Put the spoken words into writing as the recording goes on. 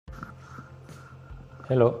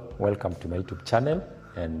Hello, welcome to my YouTube channel,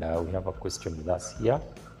 and we have a question with us here.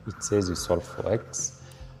 It says we solve for x.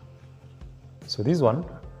 So this one,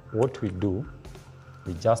 what we do,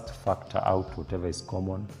 we just factor out whatever is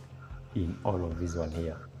common in all of this one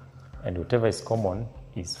here. And whatever is common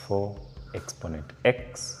is 4 exponent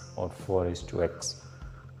x or 4 raised to x.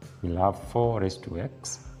 We'll have 4 raised to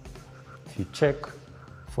x. If you check,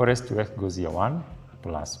 4 raised to x goes here 1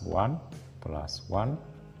 plus 1 plus 1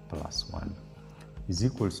 plus 1 is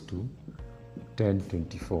equals to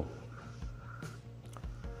 1024.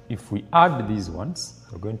 If we add these ones,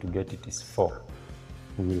 we're going to get it is 4.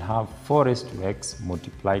 We will have 4 raised to x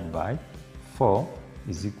multiplied by 4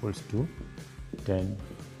 is equals to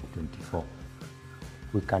 1024.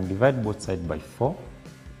 We can divide both sides by 4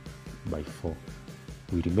 by 4.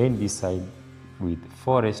 We remain this side with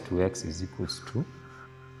 4 raised to x is equals to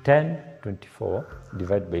 1024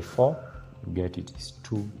 divided by 4, we get it is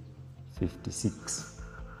 256.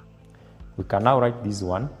 We can now write this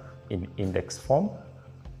one in index form,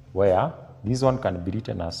 where this one can be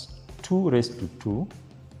written as 2 raised to 2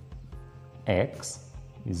 x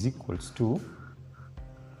is equals to,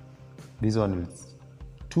 this one is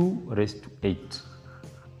 2 raised to 8.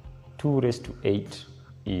 2 raised to 8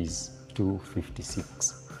 is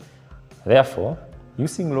 256. Therefore,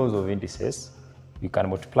 using laws of indices, we can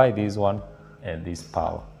multiply this one and this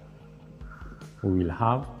power. We will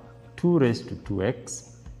have 2 raised to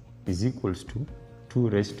 2x is equals to 2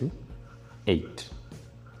 raised to 8.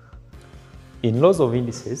 In laws of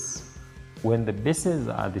indices, when the bases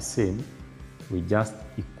are the same, we just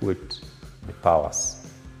equate the powers.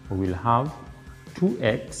 We will have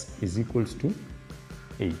 2x is equals to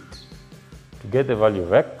 8. To get the value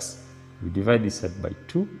of x, we divide this side by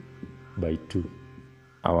 2 by 2.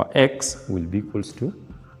 Our x will be equals to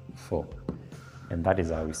 4. And that is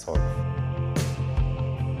how we solve.